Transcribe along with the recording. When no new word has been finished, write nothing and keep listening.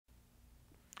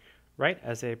Right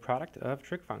as a product of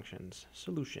trig functions.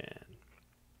 Solution.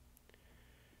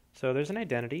 So there's an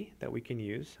identity that we can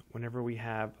use whenever we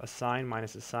have a sine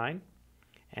minus a sine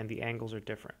and the angles are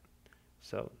different.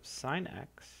 So sine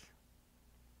x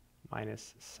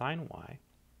minus sine y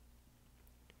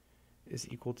is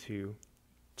equal to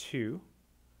 2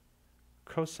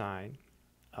 cosine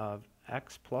of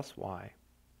x plus y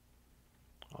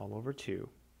all over 2.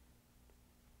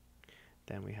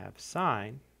 Then we have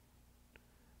sine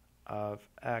of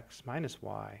x minus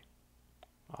y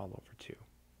all over 2.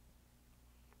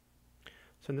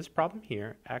 So in this problem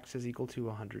here, x is equal to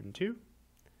 102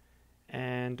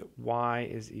 and y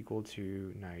is equal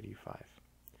to 95.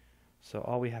 So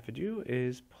all we have to do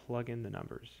is plug in the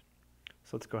numbers.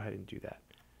 So let's go ahead and do that.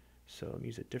 So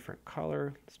use a different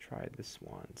color. Let's try this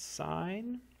one.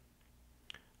 Sine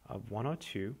of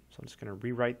 102. So I'm just going to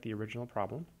rewrite the original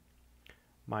problem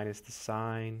minus the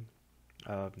sine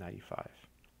of 95.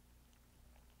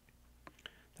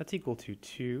 That's equal to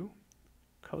 2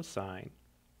 cosine.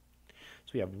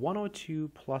 So we have 102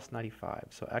 plus 95,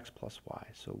 so x plus y.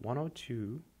 So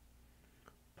 102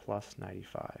 plus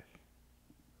 95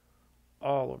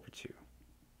 all over 2.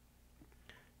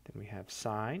 Then we have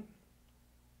sine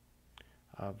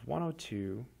of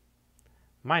 102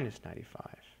 minus 95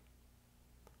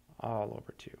 all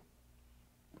over 2.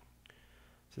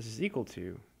 So this is equal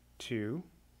to 2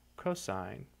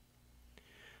 cosine.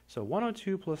 So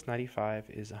 102 plus 95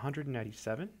 is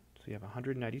 197. So you have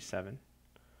 197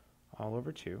 all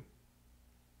over 2.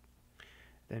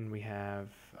 Then we have,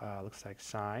 looks like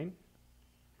sine.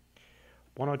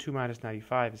 102 minus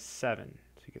 95 is 7.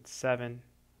 So you get 7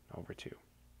 over 2.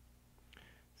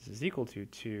 This is equal to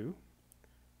 2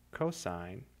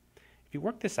 cosine. If you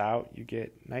work this out, you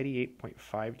get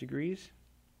 98.5 degrees.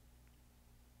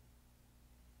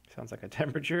 Sounds like a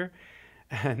temperature.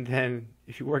 And then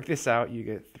if you work this out, you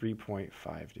get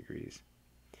 3.5 degrees.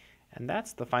 And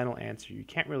that's the final answer. You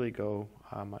can't really go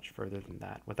much further than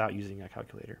that without using a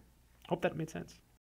calculator. Hope that made sense.